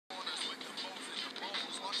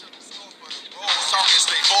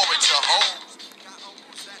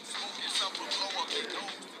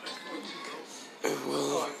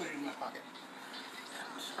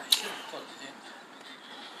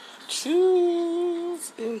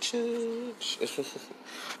6 inches.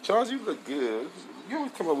 Charles, you look good. You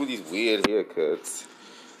always come up with these weird haircuts.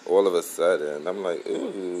 All of a sudden, I'm like,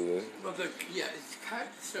 ooh. Well, it's cut,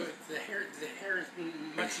 so the hair is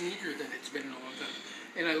much neater than it's been in a long time.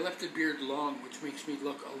 And I left the beard long, which makes me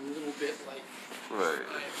look a little bit like Right.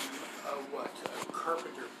 I'm a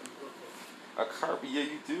carpenter from Brooklyn. A carpenter? Yeah,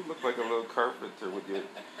 you do look like a little carpenter with your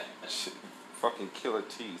fucking killer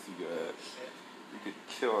teeth you got. You could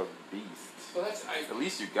kill a beast. Well, at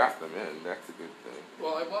least you got them in. That's a good thing.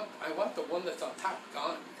 Well, I want the one that's on top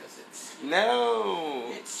gone because it's...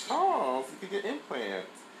 No! Charles, you could get implants.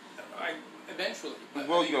 Eventually.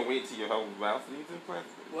 Well, you gonna wait till your whole mouth needs implants?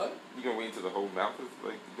 What? You gonna wait until the whole mouth is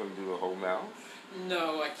like, you gonna do the whole mouth?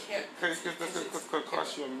 No, I can't. Because that's gonna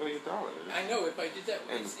cost you $1 million. I know, if I did that,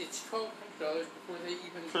 it's $1,200 before they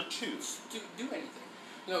even... For two? Do anything.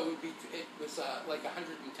 No, it was like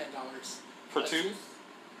 $110. For two?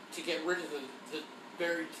 To get rid of the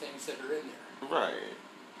buried things that are in there. Right.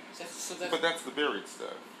 But that's the buried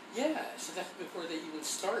stuff. Yeah, so that's before they even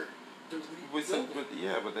start the rebuilding.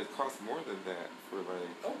 But they cost more than that for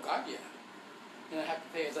like... Oh, God, yeah. And I have to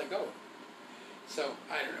pay as I go. So,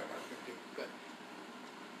 I don't know what I'm going to do,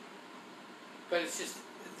 but it's just...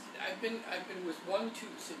 I've been with one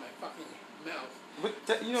tooth in my fucking mouth. But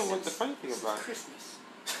you know what the funny thing about it? Christmas.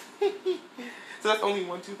 So that's only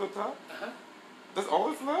one tooth on top? Uh-huh. That's all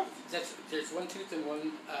that's left? There's one tooth and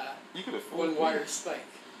one you could afford one wire spike.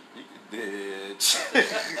 You could bitch.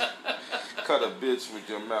 Cut a bitch with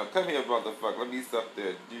your mouth. Come here, motherfucker. Let me suck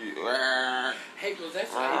that dude. Hey, well,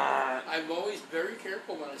 that's I'm always very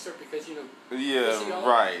careful when I start because, you know,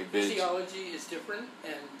 physiology is different,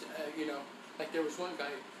 and, you know, like there was one guy,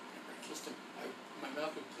 I kissed him, my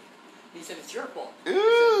mouth would bleed. He said, it's your fault.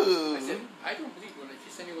 Ooh. I said, I don't bleed when I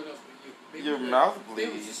kiss anyone else but you. Maybe your mouth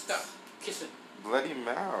bleeds. Maybe just stop kissing. Bloody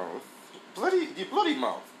mouth. Bloody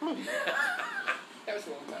mouth. Bloody. That was a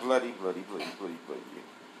long time. Bloody. 25%.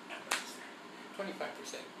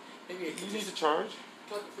 Maybe you need to charge?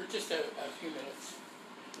 For just a few minutes.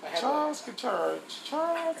 Charles can charge.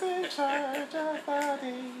 Charles in charge of our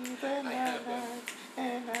days and nights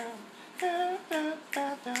and now. One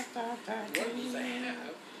of these I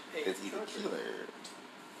have. It's either killer.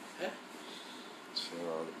 Huh?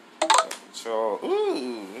 Charles.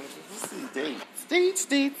 Ooh. Let's see. Dates.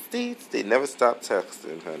 They never stop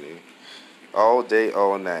texting, honey. All day,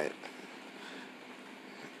 all night.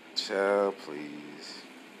 Child, please.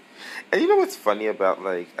 And you know what's funny about,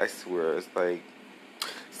 like, I swear, it's like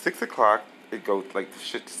 6 o'clock, it goes, like,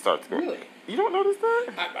 shit starts going. Really? You don't notice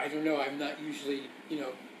that? I don't know. I'm not usually, you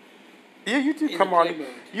know. Yeah, you do come on.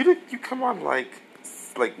 You come on, like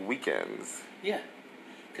weekends. Yeah.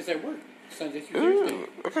 Because I work Sunday through Thursday.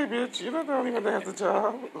 Okay, bitch. You're not the only one that has a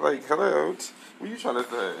job. Like, hello. What are you trying to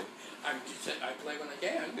say? I'm just saying I play when I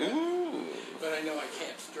can. Ooh. But I know I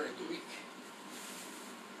can't during the week.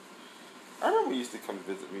 I remember you used to come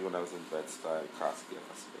visit me when I was in Bed-Stuy, Costco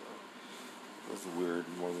Hospital. It was a weird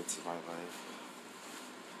moment in my life.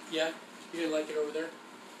 Yeah? You didn't like it over there?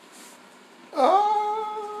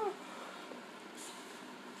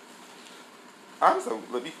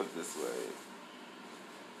 Let me put it this way.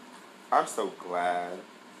 I'm so glad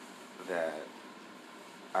that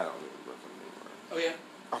I don't live in Brooklyn anymore. Oh, yeah?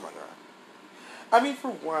 Oh, my God. I mean,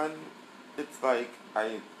 for one, it's like,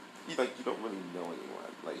 you don't really know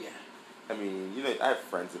anyone. Like, yeah. I mean, you know, I have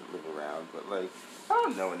friends that live around, but, like, I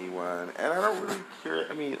don't know anyone, and I don't really care.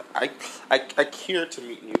 I mean, I care to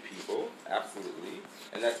meet new people, absolutely,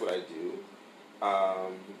 and that's what I do.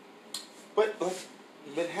 But, like,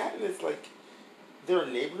 Manhattan is, like, there are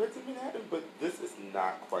neighborhoods in Manhattan, but this is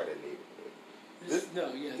not quite a neighborhood. This is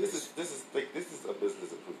a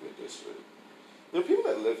business improvement district. There are people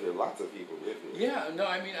that live here. Lots of people live here. Yeah, no,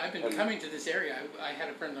 I mean, I've been coming to this area. I had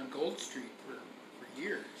a friend on Gold Street for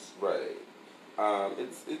years. Right.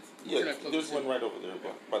 There's one right over there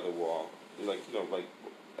by the wall. Like, you know, like,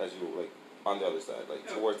 as you, like, on the other side, like,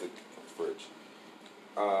 towards the fridge.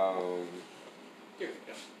 Here we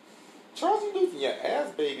go. Charles, you losing your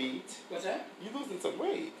ass, baby. What's that? You losing some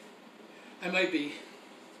weight. I might be.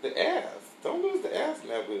 The ass. Don't lose the ass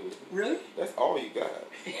now, boo. Really? That's all you got.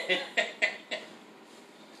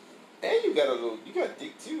 And you got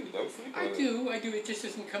dick too. Don't sleep on it. I do. It just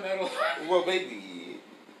doesn't come out a lot. Well, maybe.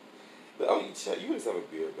 But you just have a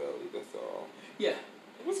beer belly. That's all. Yeah.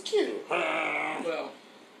 It was cute. Well.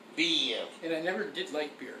 Beer. And I never did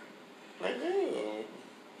like beer. I know.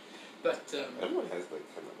 But everyone has like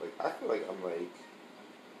kind of like I feel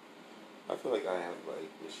like I have like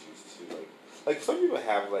issues too. Like some people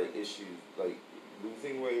have like issues like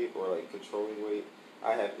losing weight or like controlling weight.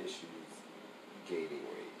 I have issues gaining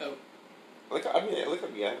weight. Oh. Like, I mean, look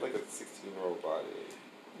at me. I have like a 16-year-old body.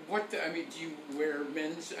 Do you wear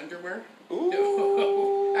men's underwear? Ooh.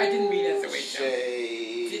 No. I didn't mean that the way it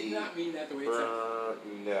sounds. Did not mean that the way it sounds.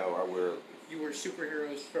 No, I wear... You wear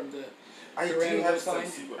superheroes from the... I do have some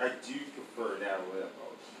I do prefer now.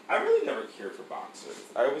 I really never cared for boxers.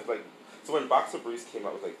 I always like... So when Boxer Briefs came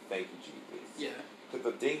out, it was like, thank you, Jesus. Yeah. Because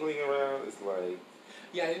the dingling around is like...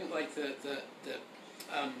 Yeah, I didn't like the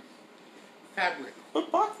fabric.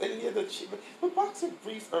 But Boxer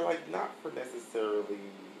Briefs are like not for necessarily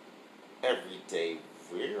everyday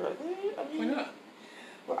wear, are they? I mean, why not?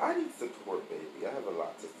 Well, I need support, baby. I have a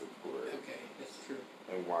lot to support. Okay, that's true.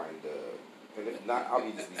 And wind up. And if not, I'll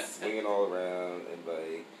be swinging all around and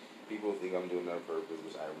like people think I'm doing that on purpose,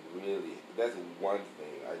 which I really... That's one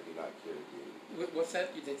thing I do not care to do. What's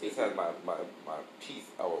that? It's had my piece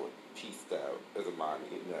out as a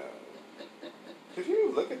mommy. No. If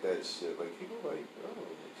you look at that shit, like, people like,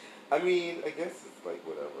 oh. I mean, I guess it's like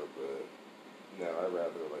whatever, but no, I'd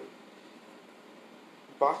rather like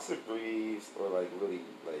Boxer Briefs or like really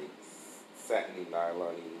like satiny,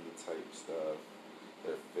 nylon-y type stuff.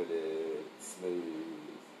 They're fitted, smooth.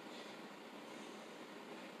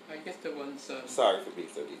 I guess the ones... sorry for being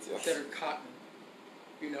so detailed. That are cotton,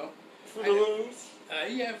 you know? Fruit of Looms?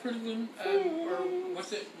 Yeah, Fruit of Loom. Or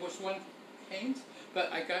was one Hanes?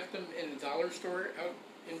 But I got them in a dollar store out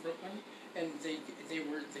in Brooklyn, and they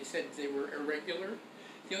said they were irregular.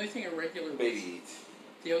 The only thing irregular was... Baby.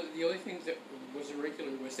 The only thing that was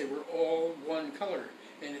irregular was they were all one color,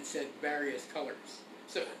 and it said various colors.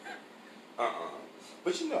 So...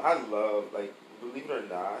 But you know, I love, like, believe it or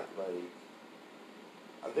not, like,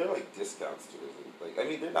 they're like discount stores. Like, I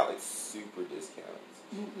mean, they're not like super discounts.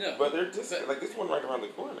 No. But they're like this one right around the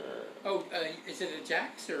corner. Oh, is it a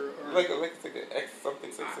Jack's or like it's like an X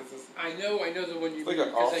something. I know the one you mean. Like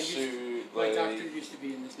an offshoot. My doctor used to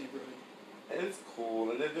be in this neighborhood. And it's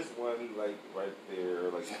cool. And then there's one like right there,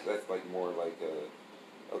 like that's like more like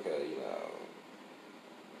a, okay, you know,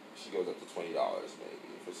 she goes up to $20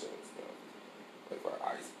 maybe for certain stuff, like for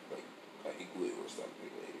ice, like glue or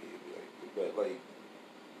something maybe. But like,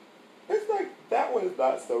 it's like that one is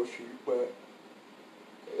not so cheap, but.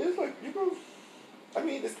 It's like, you know, I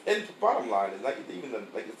mean, it's, and the bottom line is, like, even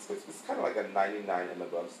like, it's kind of like a 99 and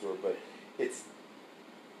above store, but they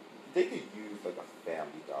could use, like, a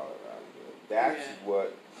Family Dollar around here. That's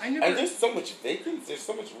what, and there's so much vacancy, there's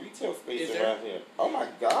so much retail space around here. Oh, my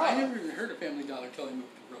God. I never even heard of Family Dollar until I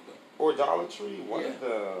moved to Brooklyn. Or Dollar Tree, one of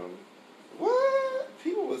them. What?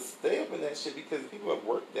 People would stay up in that shit because people have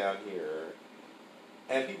worked down here,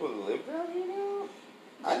 and people live down here now.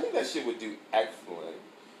 I think that shit would do excellent.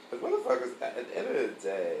 Because motherfuckers, at the end of the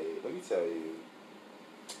day, let me tell you,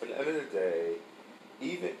 at the end of the day,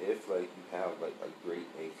 even if, like, you have, like, a great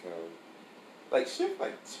income, like, shit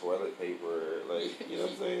like toilet paper, like, you know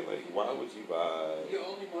what I'm saying? Like, why would you buy... You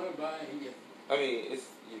only want to buy... I mean,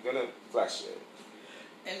 you're going to flash it.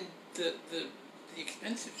 And the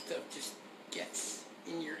expensive stuff just gets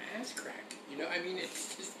in your ass crack, you know? I mean,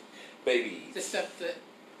 it's just... Baby. The stuff that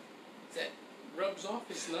rubs off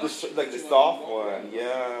is not... the soft one,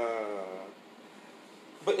 yeah.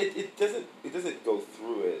 But it doesn't go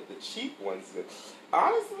through it. The cheap ones,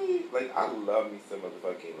 honestly, like, I love me some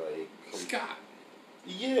motherfucking, like... Scott.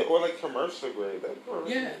 Yeah, or like commercial grade.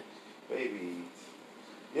 Yeah. Baby.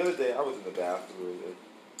 The other day I was in the bathroom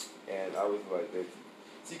and I was like,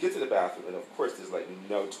 so you get to the bathroom and of course there's like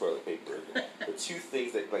no toilet paper. The two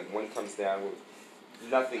things that like one comes down with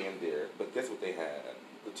nothing in there, but guess what they had?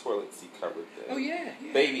 The toilet seat covered thing. Oh yeah.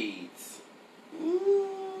 Babies. Ooh.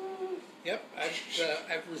 Yep,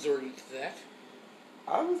 I've resorted to that.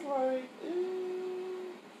 I was like,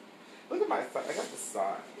 look at my sign. I got the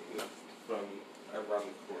sign from around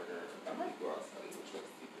the corner. I might go outside and try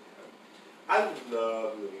to see if they have. I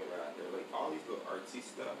love living around here. Like all these little artsy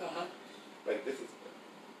stuff. Like this is,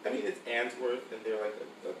 I mean, it's Answorth, and they're like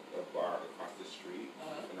a bar across the street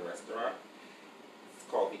and a restaurant. It's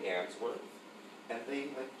called the Answorth, and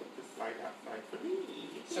they like put the sign outside for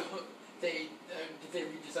me. So did they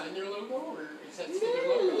redesign their logo, or is that still their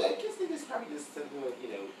logo? I guess they just probably just said,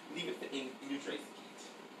 leave it in New Tracy.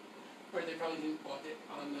 Or they probably didn't want it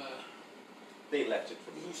on They left it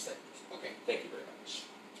for me. Loose sectors. Okay. Thank you very much.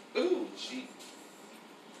 Ooh, jeez.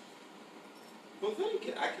 Well, then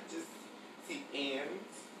again, I could just see the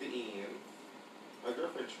ends. My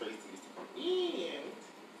girlfriend Tracy used to call ends.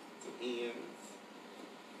 Some ends.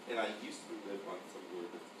 And I used to live on somewhere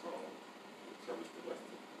that's called, it covers the rest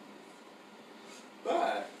of it.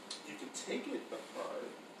 But you can take it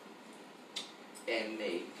apart and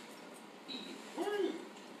make fruit.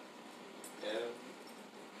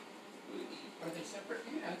 Are they separate?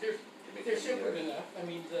 Yeah, they're If they're separate enough, I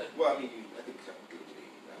mean the. Well, I mean, I think baby.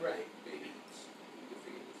 Right. Babies. You can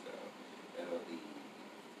figure this out. LD.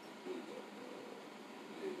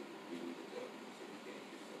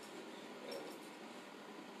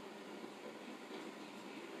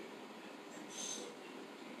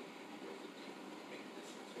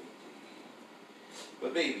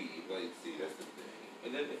 But baby, like, see, that's the thing.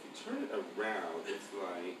 And then if you turn it around, it's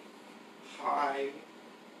like high.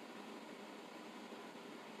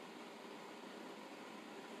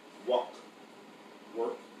 Walk.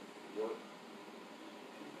 Work. What's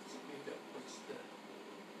the...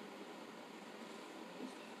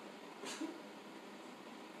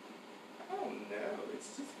 I don't know. It's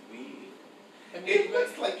just weird. I mean, it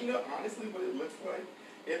looks like, honestly, what it looks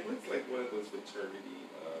like one of those fraternity,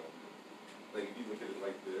 like if you look at it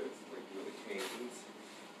like this, like the canes.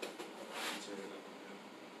 Turn it up.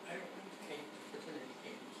 I don't know fraternity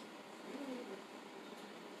canes.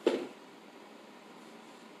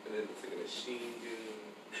 And then it looks like a machine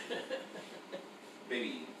gun.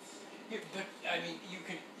 Babies. Yeah, but I mean, you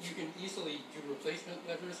can easily do replacement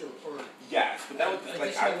letters or yes, but that was like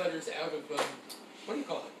additional letters out of what do you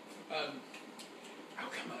call it? Oh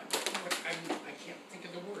come on! I can't think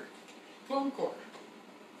of the word. Phone cord.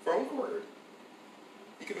 Phone cord.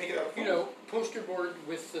 You can make it out of phone. Poster board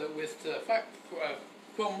with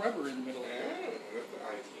foam rubber in the middle. Yeah, that's the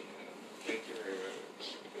idea. Thank you very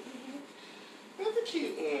much. That's a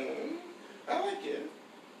cute one. I like it.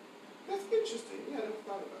 That's interesting. Yeah, I never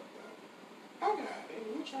thought about that. Okay,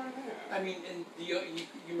 we'll try that. I mean, and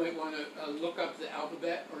you might want to look up the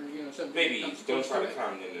alphabet or something. Baby, don't try to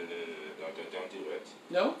come. No, don't do it.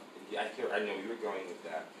 No? Yeah, I know you were going with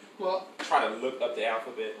that. Well, try to look up the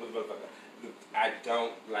alphabet. I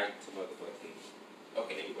don't like to motherfucking.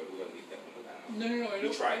 Okay, anyway, we're gonna leave that one alone. No.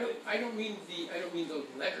 I don't mean those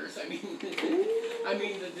letters. I mean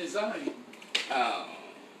the design. Oh.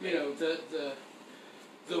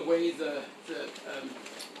 The way the what do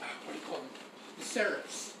you call them? The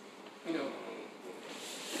serifs.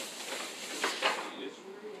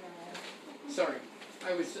 Sorry,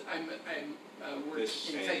 I'm working in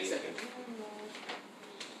typesetting.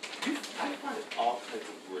 I find all kinds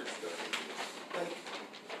of weird stuff in here. Like,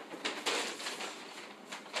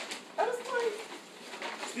 I was like,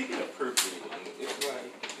 speaking of perfume, it's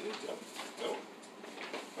like, don't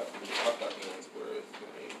fuck up man's words,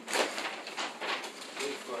 right?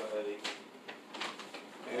 It's like,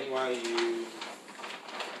 NYU,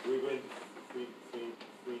 Ruben, free,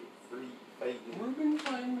 Ruben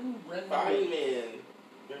Feynman, Feynman.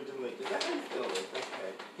 Is that how you feel it?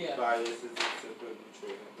 Okay. Yeah. Bias is simple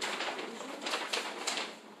neutral.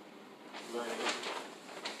 Learning.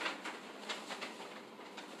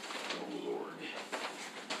 Oh Lord.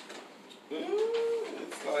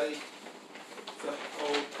 It's like it's a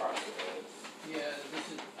whole process. Yeah, this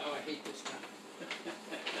is. Oh, I hate this time.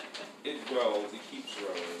 It grows. It keeps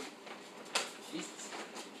growing. Jesus.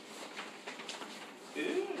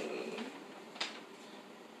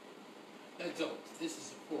 Adult. This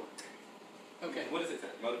is a fork. Okay. What does it say?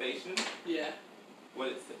 Motivation? Yeah. What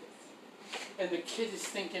it says? And the kid is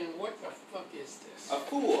thinking, what the fuck is this? A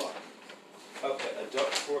fool. Okay,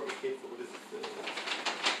 adult fork, a kid fork. What does it say?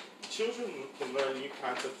 Children can learn new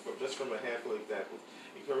concepts just from a handful of examples.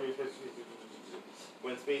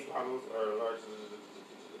 When space models are large,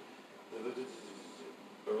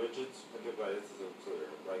 origins, this is unclear.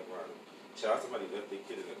 Like, child, somebody left their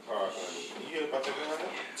kid in the car, honey. You hear about that, honey?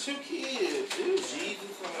 2 kids. Ew,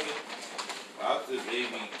 Jesus, honey. After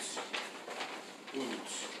baby.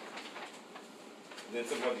 Oops. And then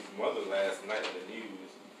somebody's mother last night on the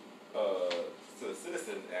news, to the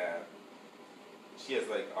Citizen app, she has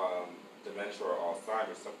like dementia or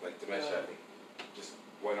Alzheimer's, something like dementia, I think, just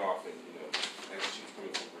went off and, and she was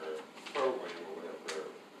coming from her program or whatever,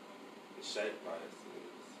 the shape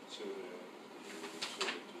biases, children,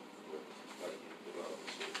 like,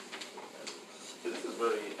 so this is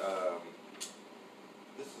very,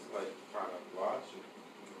 this is like kind of logical.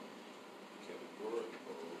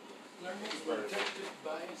 Learning protective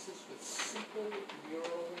biases with simple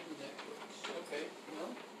neural networks. Okay, well,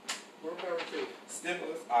 more power to it.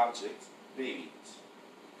 Stimulus object, babies.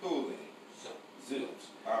 Cooling, zoos,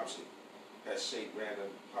 object, has shaped random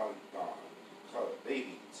polygon, color,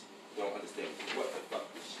 babies. Don't understand what the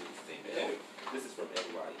fuck this shit is saying. Anyway, this is from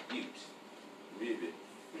NYU. Ribbit.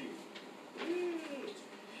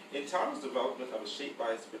 In Thomas' development of a shape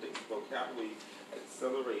bias predicts vocabulary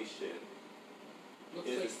acceleration.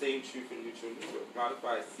 Is the same true for neutral network.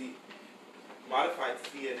 Modified C. Modified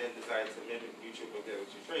CNN designed to mimic mutual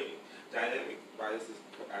modality training. Dynamic biases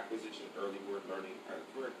acquisition, early word learning,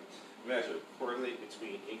 measure, correlate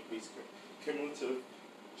between increased cumulative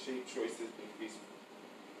shape choices, increased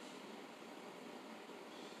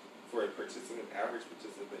for a participant, average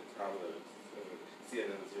participant tolerance,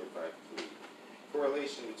 CNN 053.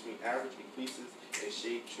 Correlation between average increases in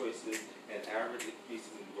shape choices and average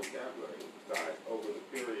increases in vocabulary size over the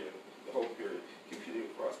whole period, computed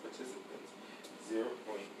across participants,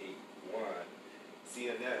 0.81.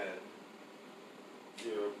 CNN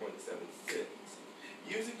 0.76.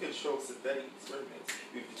 Using controlled synthetic experiments,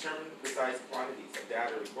 we've determined the precise quantities of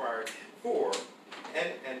data required for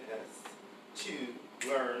NNS to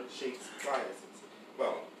learn shapes biases.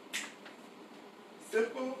 Well,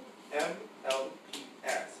 simple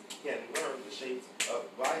MLPS can learn the shapes of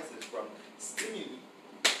biases from stimuli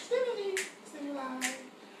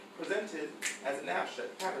presented as an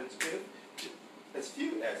abstract patterns with as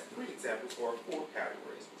few as 3 examples or 4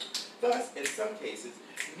 categories. Thus, in some cases,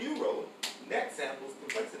 neural net samples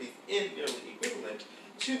complexities in nearly equivalent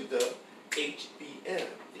to the HBM.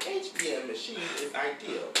 The HBM machine is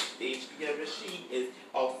ideal. The HBM machine is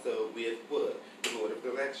also with what? The Lord of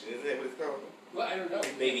Collection. Isn't that what it's called? Well, I don't know.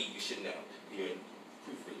 Maybe you should know. You're in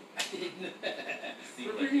proofreading. I didn't.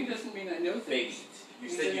 Proofreading doesn't mean I know things. Maybe. You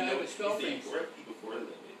said you know how to spell things. You correct people for a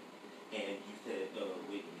living. And you said, wait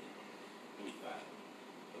a minute. Let me find it.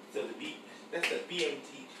 So that's the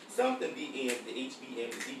BMT. Something BM, the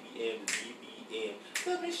HBM, the DBM, the GBM,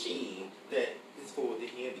 the machine that is for the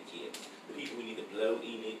handicapped. The people who need to blow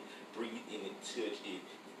in it, breathe in it, touch it,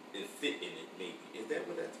 and sit in it, maybe. Is that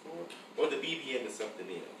what that's for? Or the BBM is something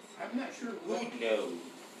else? I'm not sure. Who knows?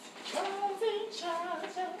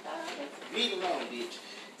 Read along, bitch.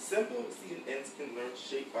 Simple CNNs can learn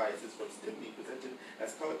shape biases from stimuli presented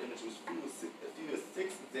as color images with as few as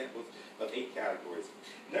 6 examples of 8 categories.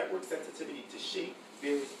 Network sensitivity to shape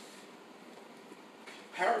varies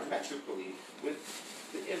parametrically with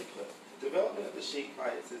the input. Development of the shape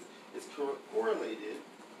biases is correlated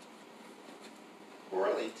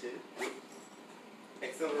with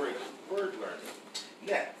accelerated word learning.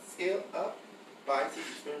 Next, scale up biases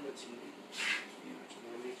experimenting.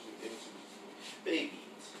 Baby.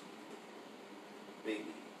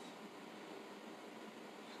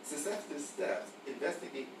 Successive steps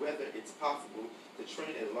investigate whether it's possible to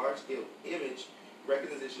train a large-scale image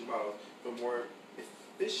recognition model for more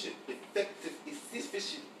efficiently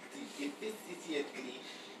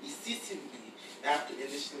after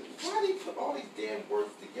initially. Why do you put all these damn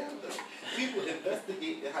words together? People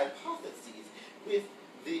investigate the hypotheses with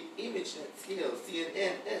the ImageNet scale,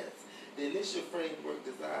 CNNS, the initial framework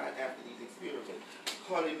designed after these experiments.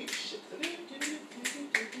 Hallelujah.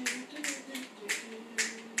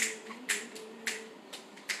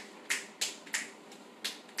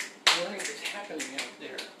 Learning is happening out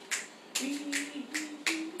there.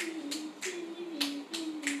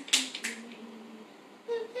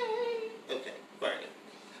 Okay, fine.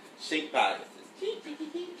 Shape biases.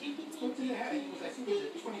 What did it have? I think it was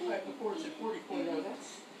at 25 before, it's at 40.0. That's,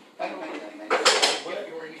 I don't know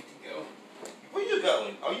where I need to go. Where you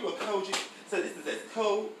going? Are you a Koji? So this is as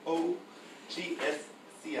COGSCI.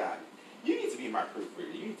 You need to be my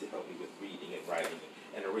proofreader. You need to help me with reading and writing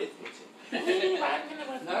and arithmetic.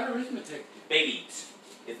 Not arithmetic. Baby, it's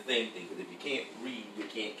the same thing, because if you can't read, you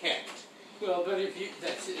can't count. Well, but if you,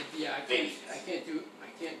 that's it, yeah, I can't do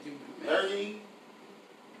math. Learning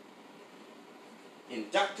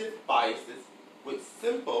inductive biases with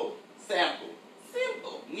simple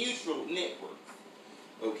neutral networks.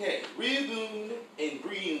 Okay, Riboon and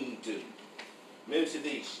Greenton.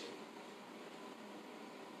 Motivation.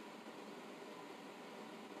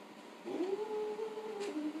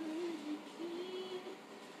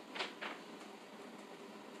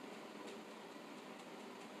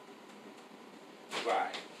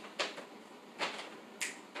 Right.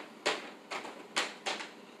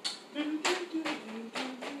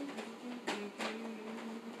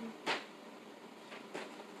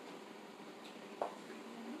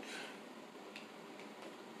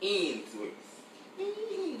 Ainsworth.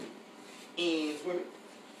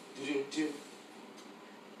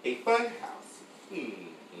 A fun house.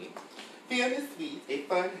 Fairness Suite, a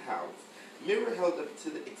fun house. Mirror held up to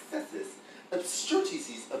the excesses,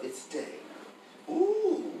 absurdities of its day.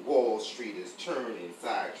 Ooh, Wall Street is turning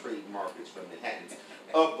inside trade markets from Manhattan's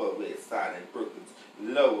Upper West Side and Brooklyn's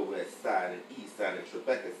Lower West Side and East Side and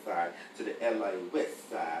Tribeca Side to the LA West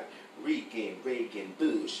Side. Reagan,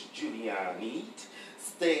 Bush, Giuliani,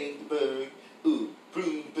 Steinberg,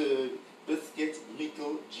 Bloomberg, Biscuit,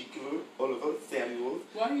 Mikkel, Jekyll, Oliver, Samuels.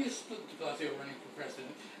 Why do you split de Blasio running for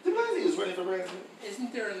president? De Blasio is was running for president.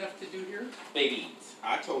 Isn't there enough to do here? Baby,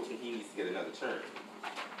 I told him he needs to get another term.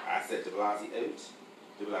 I said de Blasio out,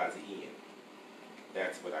 de Blasio in.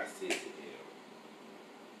 That's what I said to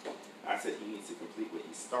him. I said he needs to complete what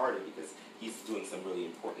he started because he's doing some really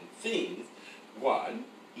important things. One,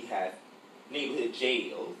 he has neighborhood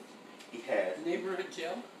jails. He has neighborhood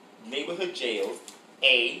jail? Neighborhood jails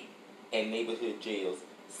A and neighborhood jails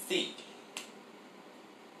C.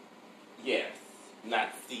 Yes, not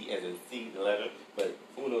C as in C, the letter, but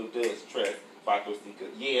uno, dos, tres, cuatro, cinco.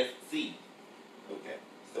 Yes, C. Okay,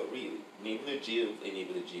 so really, neighborhood jails and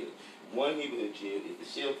neighborhood jails. One neighborhood jail is the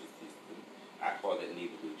shelter system. I call that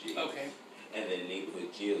neighborhood jail. Okay. And then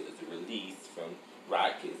neighborhood jails is a release from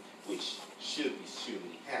Rikers, which should be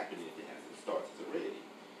surely happening if it hasn't started already.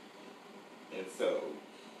 And so,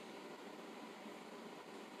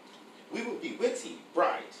 we will be witty,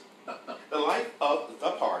 bright, the life of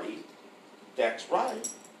the party. That's right,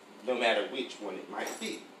 no matter which one it might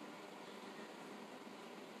be.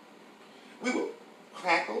 We will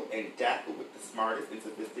crackle and dackle with the smartest and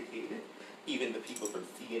sophisticated, even the people from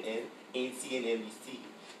CNN and CNNBC,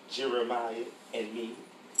 Jeremiah and me,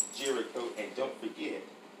 Jericho, and don't forget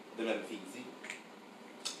the Memphis.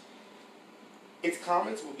 Its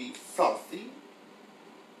comments will be saucy.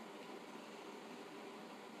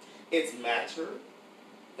 Its matter,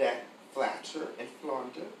 that flatter and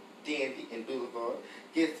flounder, dandy and boulevard,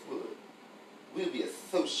 guess what? Will be a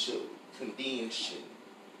social convention,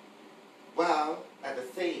 while at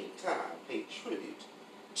the same time pay tribute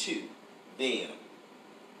to them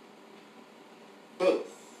both.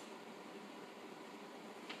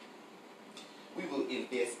 We will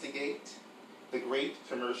investigate the great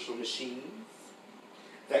commercial machines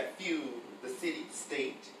that fuel the city,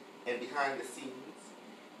 state, and behind the scenes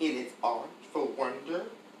in its art for wonder,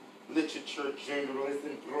 literature,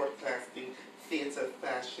 journalism, broadcasting, theater,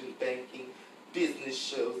 fashion, banking, business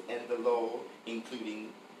shows, and the law, including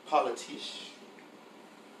politics.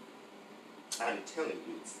 I'm telling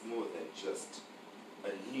you, it's more than just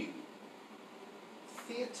a new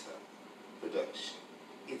theater production.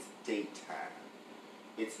 It's daytime.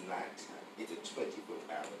 It's nighttime. It's a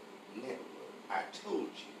 24-hour network. I told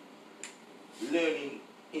you. Learning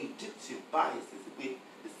inductive biases with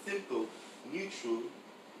the simple, neutral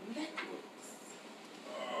networks.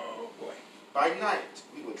 Oh, boy. By night,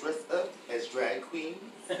 we will dress up as drag queens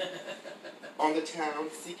on the town,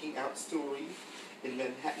 seeking out stories in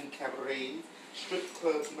Manhattan cabarets, strip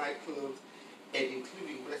clubs, nightclubs, and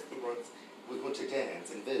including restaurants. We're going to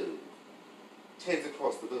dance and vogue. Tens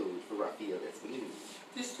across the road for Raphael Espinosa.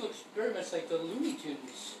 This looks very much like the Looney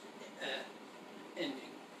Tunes ending.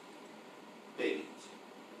 Baby.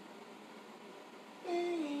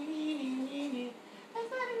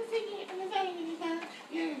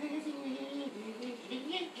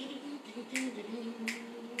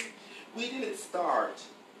 We didn't start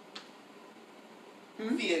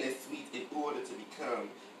Vienna Suite in order to become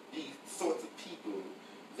these sorts of people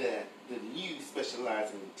that the news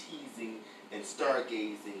specializing in teasing and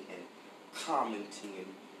stargazing and commenting and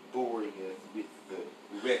boring us with the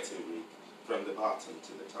rhetoric from the bottom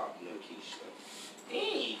to the top. No, Keisha.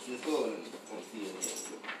 Hey, it's going on CNN.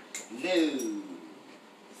 No.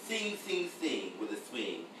 Sing, sing, sing with a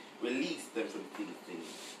swing. Release them from sing, sing.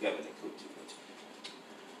 Governor Coach.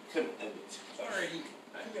 Come on, Emmett. Alrighty,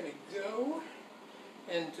 I'm going to go,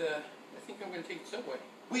 and I think I'm going to take the subway.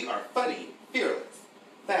 We are funny, fearless,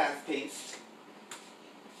 fast-paced,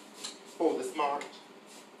 for the smart,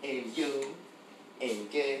 and young,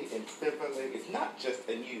 and gay, and privileged. It's not just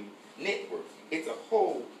a new network. It's a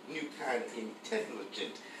whole new kind of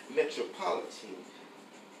intelligent, metropolitan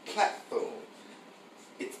platform.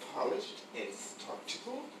 It's polished and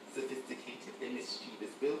starchable, sophisticated, and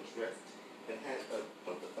mischievous, well-dressed, and has a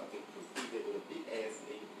motherfucking computer with a big-ass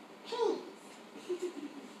name. Jules.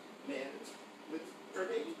 Man, with her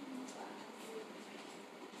baby.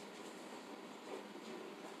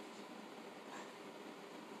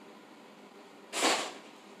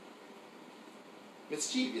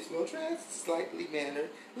 Mischievous, well-dressed, slightly mannered,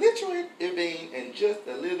 literate, urbane, and just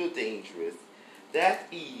a little dangerous. That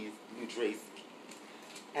is Ludrasky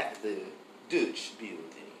at the Dutch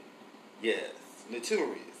Building. Yes,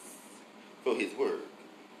 notorious for his work.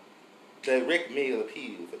 Direct mail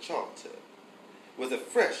appeal for charter was a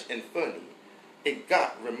fresh and funny. It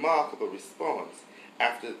got remarkable response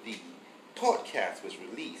after the podcast was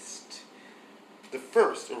released. The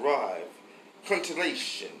first arrived,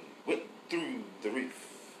 constellation went through the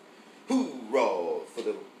roof. Hoorah for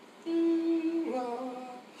the hoorah.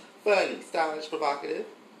 Funny, stylish, provocative.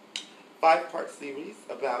 5-part series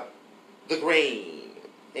about the grain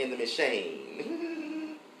in the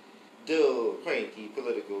machine. dull, cranky,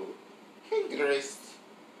 political, Pinterest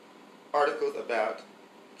articles about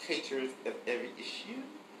caterers of every issue?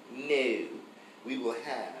 No. We will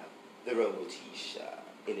have the Romotisha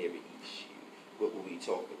in every issue. What will we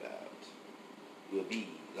talk about? Will be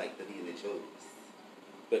like the Village Host,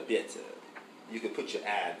 but better. You can put your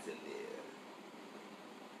ads in there.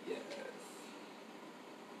 Yes.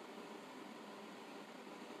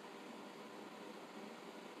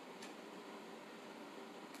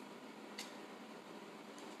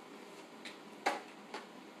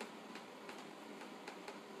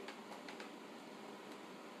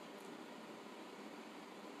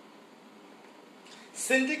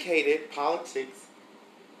 Syndicated politics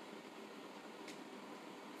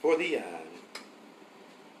for the young.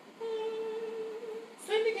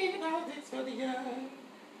 Syndicated politics for the young.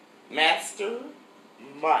 Master.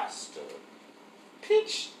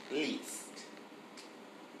 Pitch list.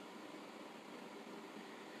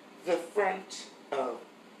 The front of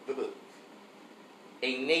the book.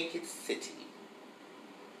 A naked city.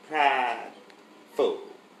 Prideful.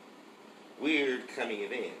 Weird coming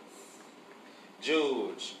events.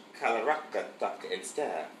 George Calaraka, Doctor and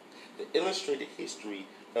Staff. The Illustrated History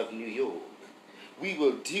of New York. We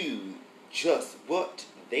will do just what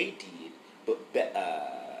they did, but better.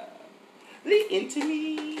 They into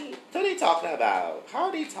me. What are they talking about? How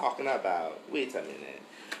are they talking about? Wait a minute.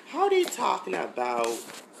 How are they talking about?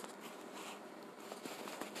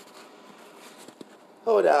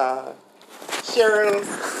 Hold on. Cheryl?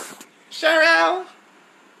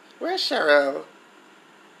 Where's Cheryl?